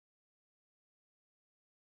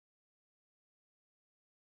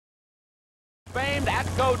famed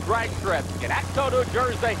Atco drag strip in Atco, New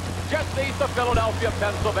Jersey, just east of Philadelphia,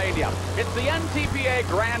 Pennsylvania. It's the NTPA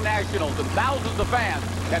Grand Nationals, and thousands of fans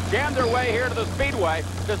have jammed their way here to the Speedway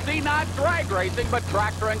to see not drag racing, but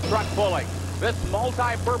tractor and truck pulling. This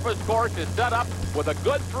multi-purpose course is set up with a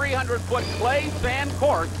good 300-foot clay sand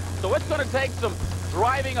course, so it's going to take some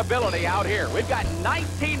driving ability out here. We've got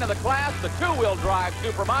 19 in the class, the two-wheel drive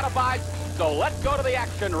super modified, so let's go to the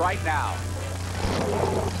action right now.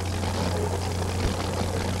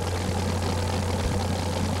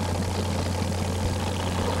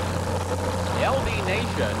 LD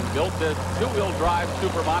Nation built this two-wheel drive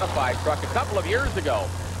super modified truck a couple of years ago.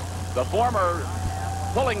 The former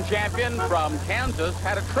pulling champion from Kansas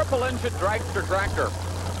had a triple-engine dragster tractor,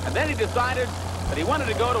 and then he decided that he wanted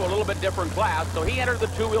to go to a little bit different class, so he entered the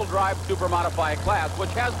two-wheel drive super modified class, which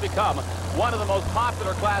has become one of the most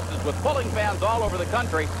popular classes with pulling fans all over the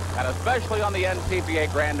country, and especially on the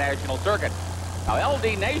NTPA Grand National Circuit. Now,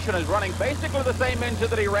 LD Nation is running basically the same engine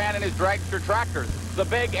that he ran in his dragster tractors, the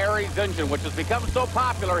big Aries engine, which has become so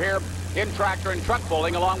popular here in tractor and truck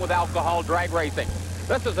pulling along with alcohol drag racing.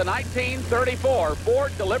 This is a 1934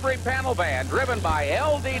 Ford delivery panel van driven by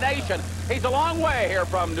LD Nation. He's a long way here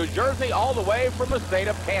from New Jersey, all the way from the state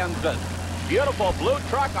of Kansas. Beautiful blue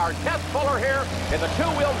truck, our test puller here in the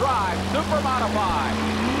two-wheel drive super modified.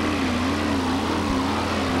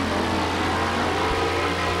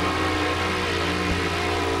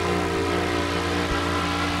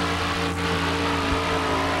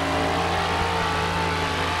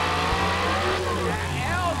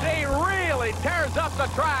 Tears up the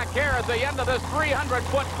track here at the end of this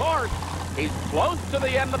 300-foot course. He's close to the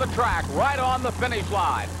end of the track, right on the finish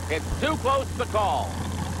line. It's too close to call.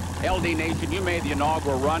 LD Nation, you made the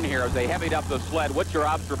inaugural run here as they heavied up the sled. What's your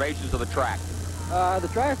observations of the track? The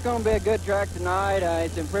track's going to be a good track tonight.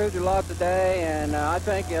 It's improved a lot today, and I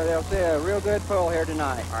think they'll see a real good pull here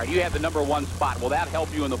tonight. All right, you have the #1 spot. Will that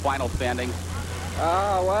help you in the final standings?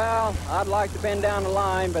 Well, I'd like to bend down the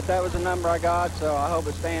line, but that was the number I got, so I hope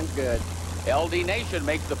it stands good. LD Nation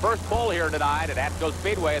makes the first pull here tonight at Atco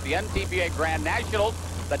Speedway at the NTPA Grand Nationals.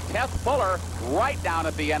 The test puller right down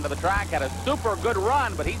at the end of the track had a super good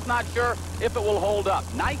run, but he's not sure if it will hold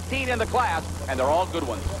up. 19 in the class, and they're all good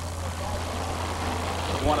ones.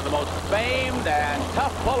 One of the most famed and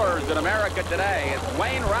tough pullers in America today is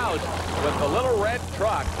Wayne Roush with the little red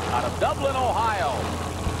truck out of Dublin, Ohio.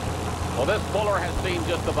 Well, this puller has seen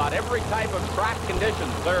just about every type of track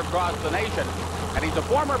conditions clear across the nation, and he's a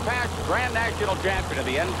former past Grand National champion of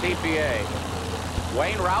the NTPA.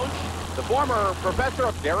 Wayne Roush, the former professor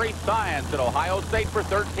of dairy science at Ohio State for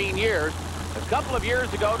 13 years, a couple of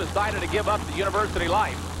years ago decided to give up the university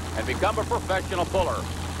life and become a professional puller.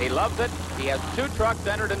 He loves it. He has 2 trucks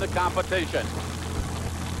entered in the competition.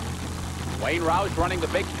 Wayne Roush running the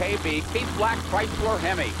big KB Keith Black Chrysler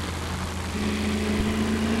Hemi.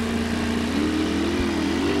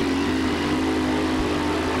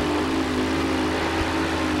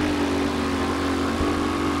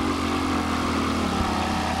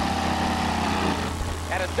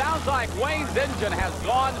 Sounds like Wayne's engine has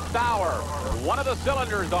gone sour. One of the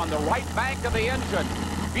cylinders on the right bank of the engine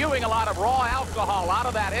spewing a lot of raw alcohol out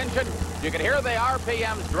of that engine. You can hear the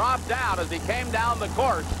RPMs drop down as he came down the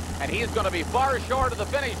course, and he's going to be far short of the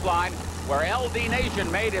finish line where LD Nation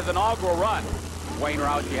made his inaugural run. Wayne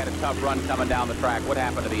Roush, you had a tough run coming down the track. What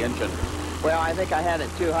happened to the engine? Well, I think I had it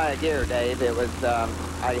too high a gear, Dave. It was,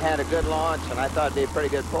 I had a good launch, and I thought it'd be a pretty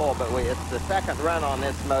good pull, but it's the second run on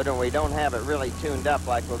this motor, and we don't have it really tuned up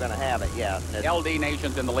like we're going to have it yet. LD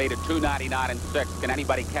Nation's in the lead at 299 and 6. Can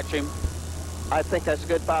anybody catch him? I think that's a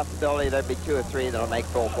good possibility. There'll be 2 or 3 that'll make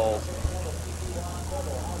full pulls.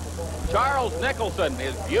 Charles Nicholson,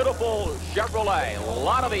 his beautiful Chevrolet. A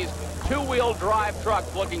lot of these two-wheel drive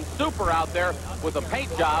trucks looking super out there with the paint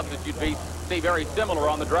jobs that you'd see very similar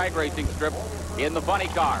on the drag racing strip in the funny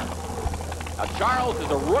car. Now, Charles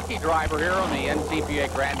is a rookie driver here on the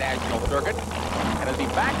NTPA Grand National Circuit, and as he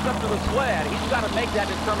backs up to the sled, he's got to make that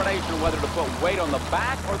determination whether to put weight on the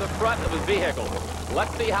back or the front of his vehicle.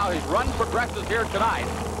 Let's see how his run progresses here tonight,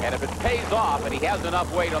 and if it pays off and he has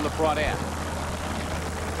enough weight on the front end.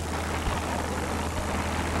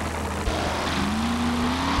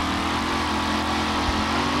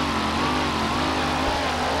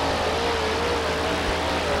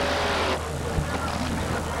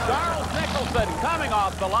 Coming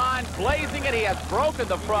off the line, blazing it. He has broken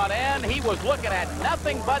the front end. He was looking at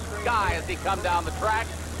nothing but sky as he come down the track.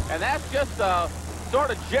 And that's just sort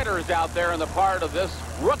of jitters out there in the part of this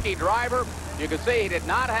rookie driver. You can see he did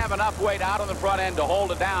not have enough weight out on the front end to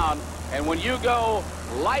hold it down. And when you go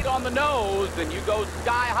light on the nose and you go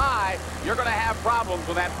sky high, you're going to have problems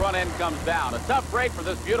when that front end comes down. A tough break for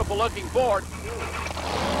this beautiful looking Ford.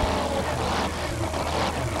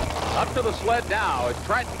 Up to the sled now is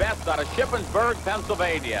Trent Best out of Shippensburg,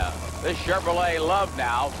 Pennsylvania. This Chevrolet Love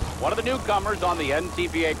now, one of the newcomers on the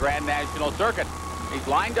NTPA Grand National Circuit. He's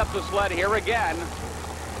lined up the sled here again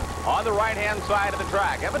on the right-hand side of the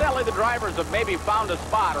track. Evidently, the drivers have maybe found a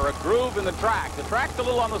spot or a groove in the track. The track's a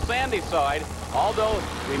little on the sandy side, although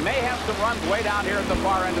we may have some runs way down here at the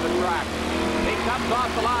far end of the track. He comes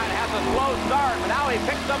off the line, has a slow start, but now he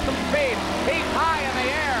picks up some speed. He's high in the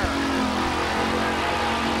air.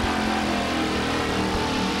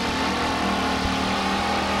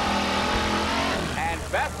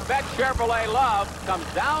 And Best Bet Chevrolet Love comes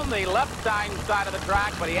down the left-hand side of the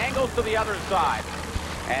track, but he angles to the other side.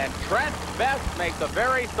 And Trent Best makes a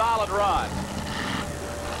very solid run.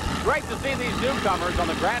 Great to see these newcomers on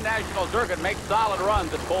the Grand National Circuit make solid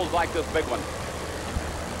runs at pulls like this big one.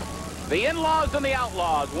 The In-Laws and the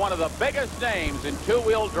Outlaws, one of the biggest names in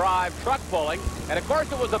two-wheel drive truck pulling. And of course,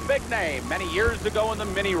 it was a big name many years ago in the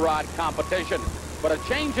mini rod competition. But a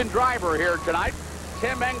change in driver here tonight.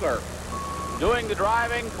 Tim Engler doing the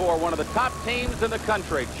driving for one of the top teams in the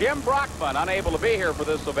country. Jim Brockman unable to be here for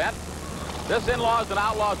this event. This In-Laws and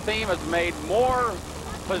Outlaws team has made more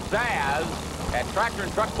pizzazz at tractor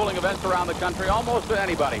and truck pulling events around the country almost than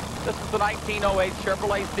anybody. This is the 1908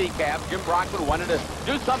 Chevrolet C-Cab. Jim Brockman wanted to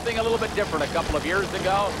do something a little bit different a couple of years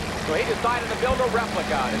ago, so he decided to build a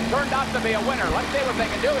replica. It turned out to be a winner. Let's see what they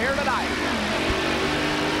can do here tonight.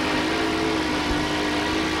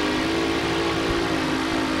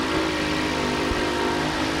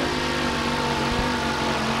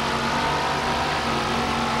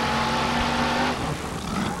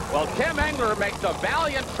 Well, Tim Engler makes a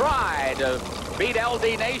valiant try to beat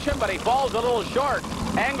LD Nation, but he falls a little short.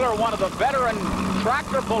 Engler, one of the veteran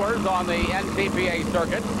tractor pullers on the NTPA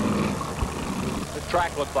circuit. This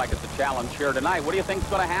track looks like it's a challenge here tonight. What do you think is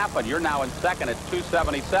going to happen? You're now in second at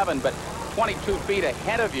 277, but 22 feet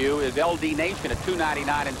ahead of you is LD Nation at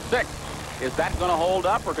 299 and 6. Is that going to hold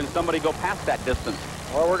up, or can somebody go past that distance?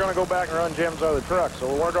 Well, we're going to go back and run Jim's other truck, so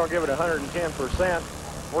we're going to give it 110%.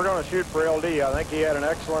 We're going to shoot for LD. I think he had an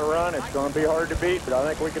excellent run. It's going to be hard to beat, but I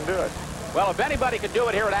think we can do it. Well, if anybody can do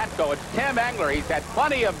it here at Atco, it's Tim Engler. He's had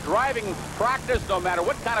plenty of driving practice no matter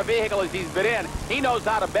what kind of vehicle he's been in. He knows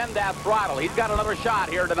how to bend that throttle. He's got another shot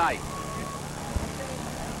here tonight.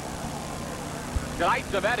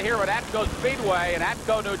 Tonight's event here at Atco Speedway in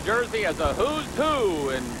Atco, New Jersey is a who's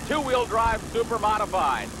who in two-wheel drive super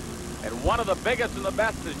modified. And one of the biggest and the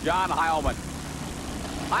best is John Heilman.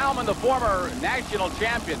 Heilman, the former national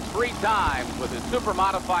champion 3 times with his super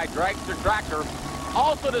modified dragster tractor,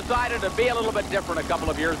 also decided to be a little bit different a couple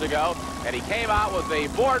of years ago, and he came out with the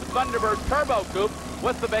Ford Thunderbird Turbo Coupe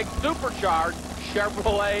with the big supercharged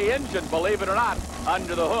Chevrolet engine, believe it or not,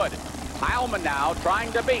 under the hood. Heilman now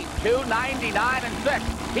trying to beat 299 and 6.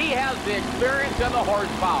 He has the experience and the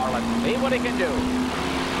horsepower. Let's see what he can do.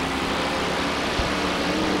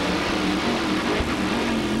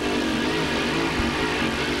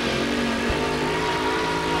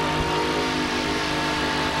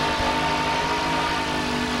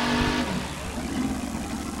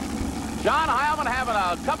 John Heilman having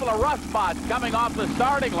a couple of rough spots coming off the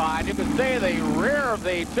starting line. You can see the rear of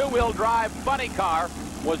the two-wheel drive funny car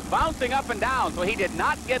was bouncing up and down, so he did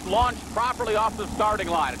not get launched properly off the starting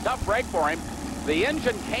line. A tough break for him. The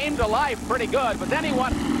engine came to life pretty good, but then he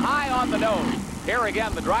went high on the nose. Here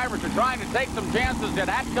again, the drivers are trying to take some chances at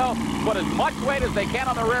Atco, put as much weight as they can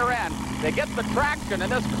on the rear end. They get the traction in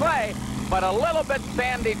this clay, but a little bit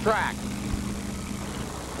sandy track.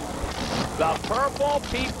 The Purple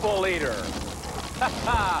People Eater.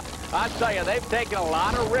 I tell you, they've taken a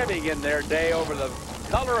lot of ribbing in their day over the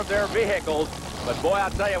color of their vehicles. But boy, I'll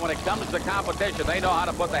tell you, when it comes to competition, they know how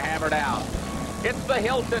to put the hammer down. It's the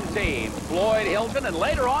Hilton team, Floyd Hilton, and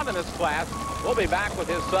later on in this class, we'll be back with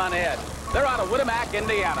his son, Ed. They're out of Winnemac,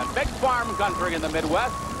 Indiana, big farm country in the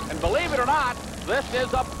Midwest. And believe it or not, this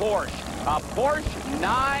is a Porsche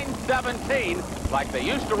 917, like they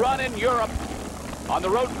used to run in Europe on the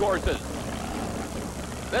road courses.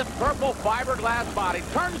 This purple fiberglass body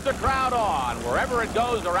turns the crowd on wherever it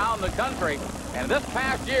goes around the country. And this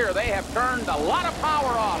past year, they have turned a lot of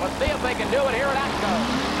power on. Let's see if they can do it here at Atco.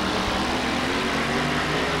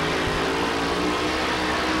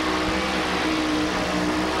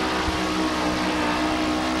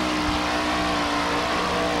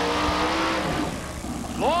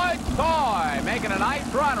 Lloyd's Toy making a nice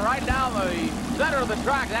run right down the center of the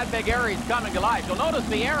track. That big Aries coming to life. You'll notice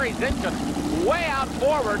the Aries engine way out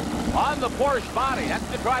forward on the Porsche body. That's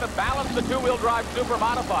to try to balance the two-wheel drive super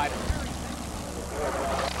modified.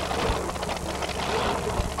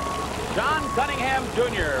 John Cunningham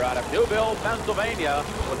Jr. out of Newville, Pennsylvania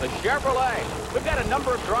with the Chevrolet. We've got a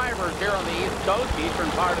number of drivers here on the East Coast, the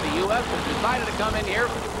eastern part of the U.S., who decided to come in here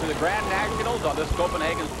to the Grand Nationals on this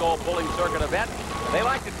Copenhagen-Skoal Pulling Circuit event. They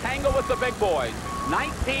like to tangle with the big boys.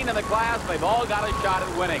 19 in the class. They've all got a shot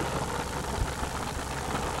at winning.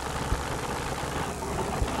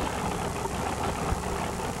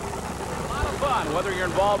 Fun, whether you're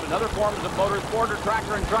involved in other forms of motorsport or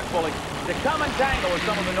tractor and truck pulling, to come and tangle with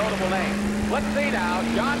some of the notable names. Let's see now.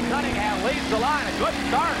 John Cunningham leads the line. A good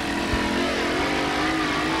start.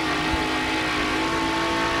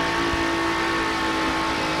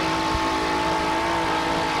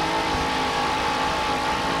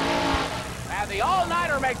 And the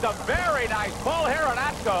all-nighter makes a very nice pull here on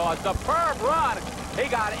Atco. A superb run. He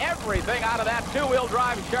got everything out of that two-wheel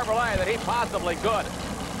drive Chevrolet that he possibly could.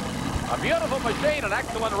 A beautiful machine, an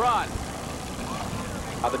excellent run.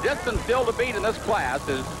 Now, the distance still to beat in this class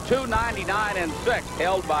is 2:99 and 6,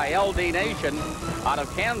 held by LD Nation out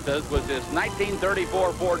of Kansas, with this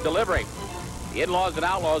 1934 Ford delivery. The In-Laws and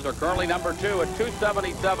Outlaws are currently number 2 at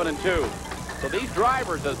 2:77 and 2. So these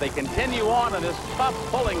drivers, as they continue on in this tough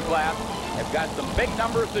pulling class, have got some big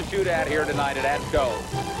numbers to shoot at here tonight at Atco.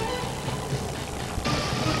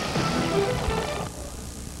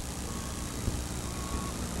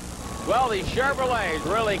 Well, these Chevrolets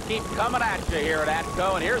really keep coming at you here at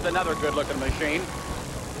Atco, and here's another good-looking machine.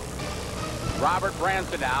 Robert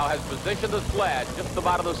Branson now has positioned the sled just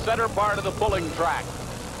about in the center part of the pulling track.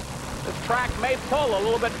 This track may pull a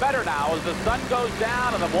little bit better now as the sun goes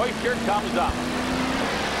down and the moisture comes up.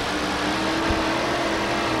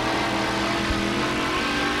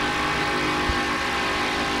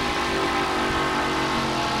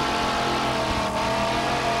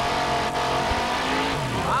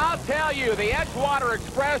 The Edgewater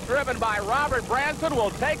Express, driven by Robert Branson,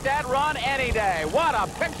 will take that run any day. What a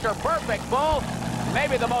picture-perfect pull.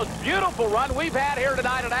 Maybe the most beautiful run we've had here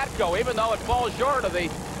tonight at Atco, even though it falls short of the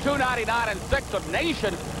 2:99 and 6 of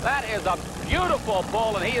Nation. That is a beautiful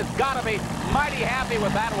pull, and he has got to be mighty happy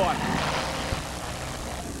with that one.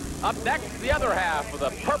 Up next, the other half of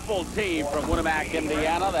the purple team from Winnemac,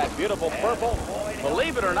 Indiana. That beautiful purple.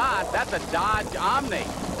 Believe it or not, that's a Dodge Omni.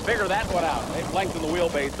 Figure that one out. They've lengthened the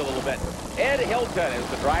wheelbase a little bit. Ed Hilton is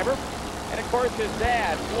the driver. And, of course, his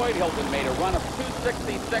dad, Floyd Hilton, made a run of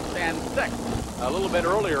 2:66 and 6 a little bit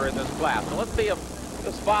earlier in this class. So let's see if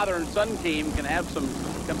this father and son team can have some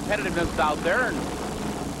competitiveness out there. And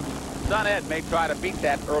son Ed may try to beat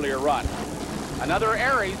that earlier run. Another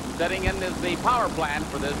Aries setting in is the power plant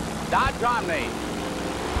for this Dodge Omni.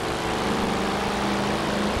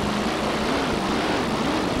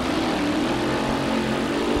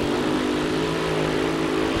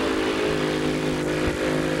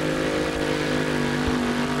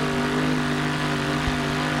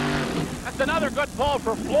 Another good pull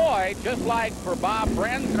for Floyd, just like for Bob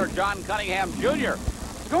Branson or John Cunningham Jr.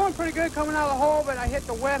 Going pretty good coming out of the hole, but I hit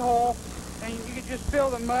the wet hole, and you can just feel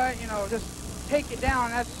the mud, you know, just take it down.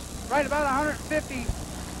 That's right about 150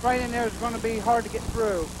 right in there is going to be hard to get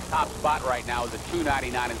through. Top spot right now is at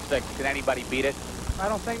 2:99 and 6. Can anybody beat it? I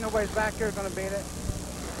don't think nobody's back here going to beat it.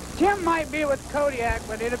 Tim might be with Kodiak,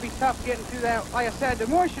 but it'll be tough getting through that. Like I said, the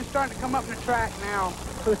moisture's starting to come up in the track now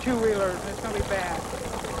for the two-wheelers. It's going to be bad.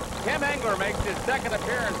 Tim Engler makes his second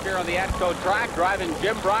appearance here on the Atco track, driving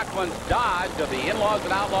Jim Brockman's Dodge of the In-Laws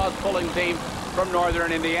and Outlaws pulling team from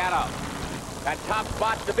northern Indiana. That top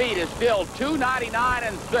spot to beat is still 2:99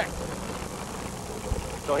 and 6.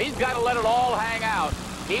 So he's got to let it all hang out.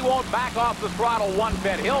 He won't back off the throttle one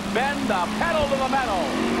bit. He'll bend the pedal to the metal.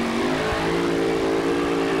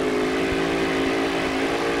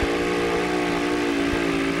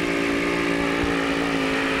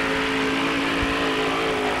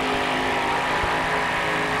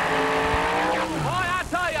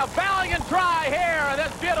 Try here, and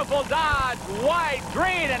this beautiful Dodge, white,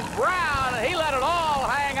 green, and brown, and he let it all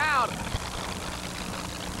hang out.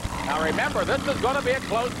 Now remember, this is going to be a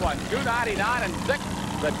close one. 2:99 and 6,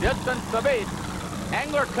 the distance to beat.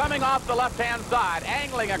 Engler coming off the left-hand side,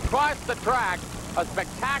 angling across the track, a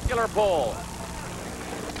spectacular pull.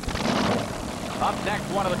 Up next,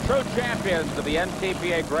 one of the true champions of the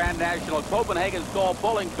NTPA Grand National Copenhagen-Skoal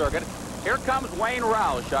Pulling Circuit. Here comes Wayne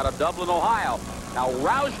Roush out of Dublin, Ohio. Now,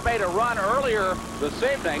 Roush made a run earlier this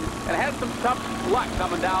evening and had some tough luck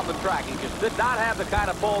coming down the track. He just did not have the kind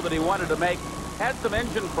of pull that he wanted to make, had some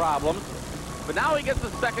engine problems, but now he gets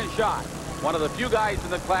a second shot. One of the few guys in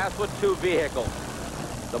the class with two vehicles.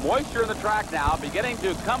 The moisture in the track now beginning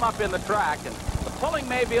to come up in the track, and the pulling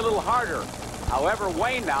may be a little harder. However,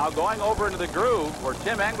 Wayne now going over into the groove where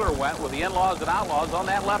Tim Engler went with the In-Laws and Outlaws on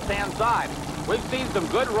that left-hand side. We've seen some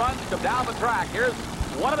good runs come down the track. Here's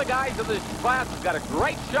one of the guys in this class who's got a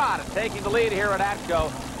great shot at taking the lead here at Atco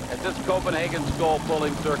at this Copenhagen-Skoal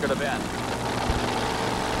Pulling Circuit event.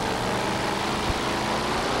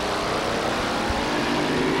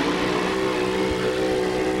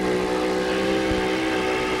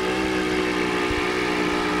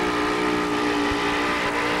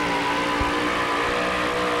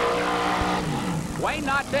 Wayne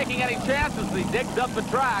not taking any chances as he digs up the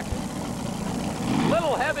track.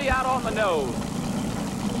 Little heavy out on the nose.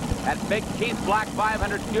 That big Keith Black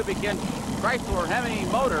 500 cubic inch Chrysler Hemi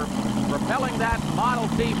motor propelling that Model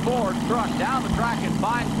T Ford truck down the track in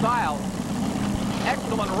fine style.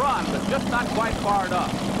 Excellent run, but just not quite far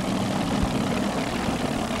enough.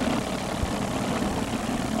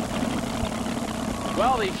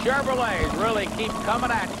 Well, these Chevrolets really keep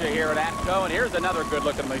coming at you here at Atco, and here's another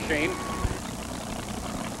good-looking machine.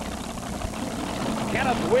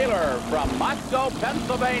 Kenneth Wheeler from Moscow,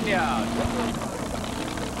 Pennsylvania.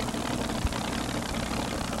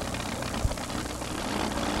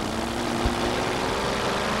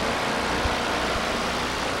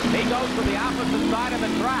 He goes to the opposite side of the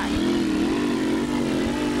track.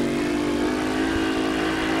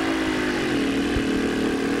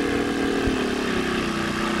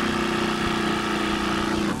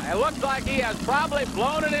 It looks like he has probably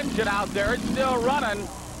blown an engine out there. It's still running.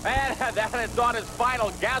 And that is on his final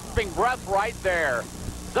gasping breath right there.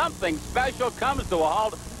 Something special comes to a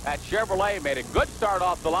halt. That Chevrolet made a good start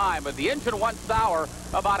off the line, but the engine went sour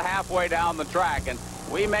about halfway down the track. And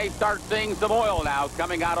we may start seeing some oil now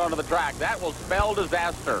coming out onto the track. That will spell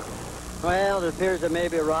disaster. Well, it appears that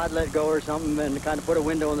maybe a rod let go or something and kind of put a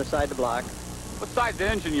window on the side to block. What size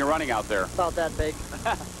engine you're running out there? About that big.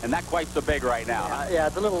 And not quite so big right now. Yeah,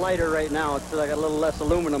 it's a little lighter right now. It's like a little less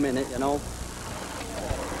aluminum in it, you know.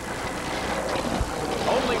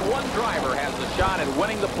 Only one driver has a shot at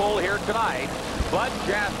winning the pull here tonight. Bud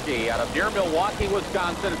Jaske out of near Milwaukee,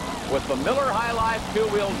 Wisconsin, with the Miller High Life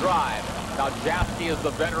two-wheel drive. Now, Jaske is the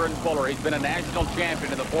veteran puller. He's been a national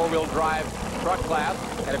champion in the four-wheel drive truck class.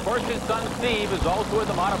 And, of course, his son Steve is also in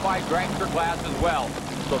the modified dragster class as well.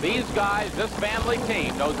 So these guys, this family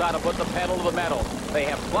team, knows how to put the pedal to the metal. They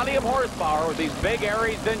have plenty of horsepower with these big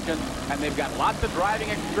Aries engines, and they've got lots of driving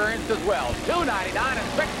experience as well. 299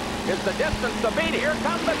 and 6 is the distance to beat. Here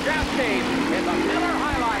comes the Jaskes in the Miller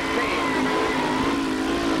High Life team.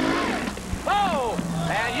 Oh,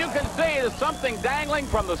 and you can see there's something dangling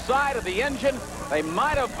from the side of the engine. They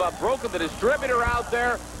might have broken the distributor out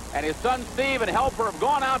there, and his son Steve and helper have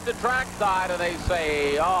gone out to trackside, and they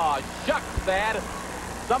say, oh, shucks, Dad.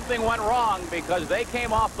 Something went wrong because they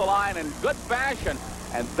came off the line in good fashion,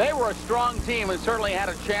 and they were a strong team and certainly had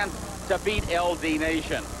a chance to beat LD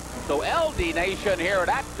Nation. So LD Nation here at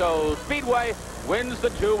Atco Speedway wins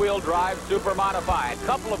the two-wheel drive super modified. A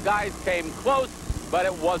couple of guys came close, but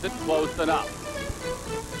it wasn't close enough.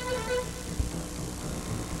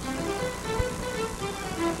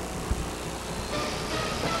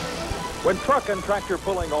 When truck and tractor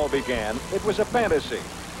pulling all began, it was a fantasy.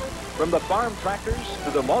 From the farm tractors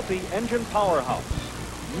to the multi-engine powerhouse,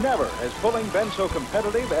 never has pulling been so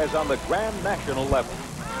competitive as on the Grand National level.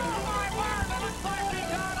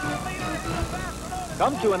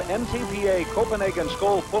 Come to an NTPA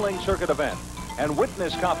Copenhagen-Skoal Pulling Circuit event and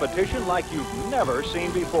witness competition like you've never seen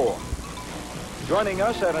before. Joining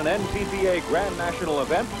us at an NTPA Grand National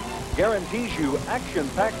event guarantees you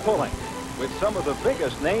action-packed pulling with some of the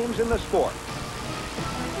biggest names in the sport.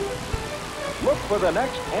 Look for the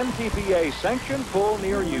next NTPA sanctioned pull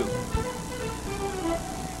near you.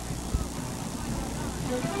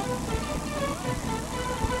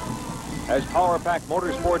 As Power Pack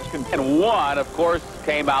Motorsports continues. And one, of course,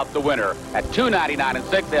 came out the winner. At 299 and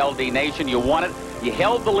 6, LD Nation, you won it. You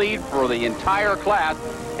held the lead for the entire class,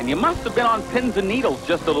 and you must have been on pins and needles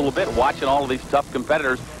just a little bit watching all of these tough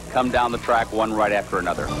competitors come down the track one right after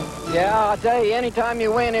another. Yeah, I'll tell you, anytime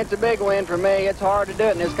you win, it's a big win for me. It's hard to do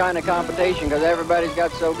it in this kind of competition because everybody's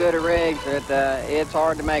got so good a rigs that it's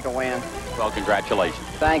hard to make a win. Well, congratulations.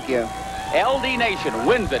 Thank you. LD Nation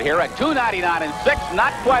wins it here at 299 and 6.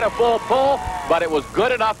 Not quite a full pull, but it was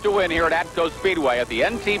good enough to win here at Atco Speedway at the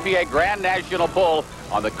NTPA Grand National Pull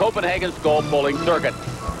on the Copenhagen-Skoal Pulling Circuit.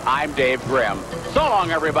 I'm Dave Grimm. So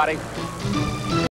long, everybody.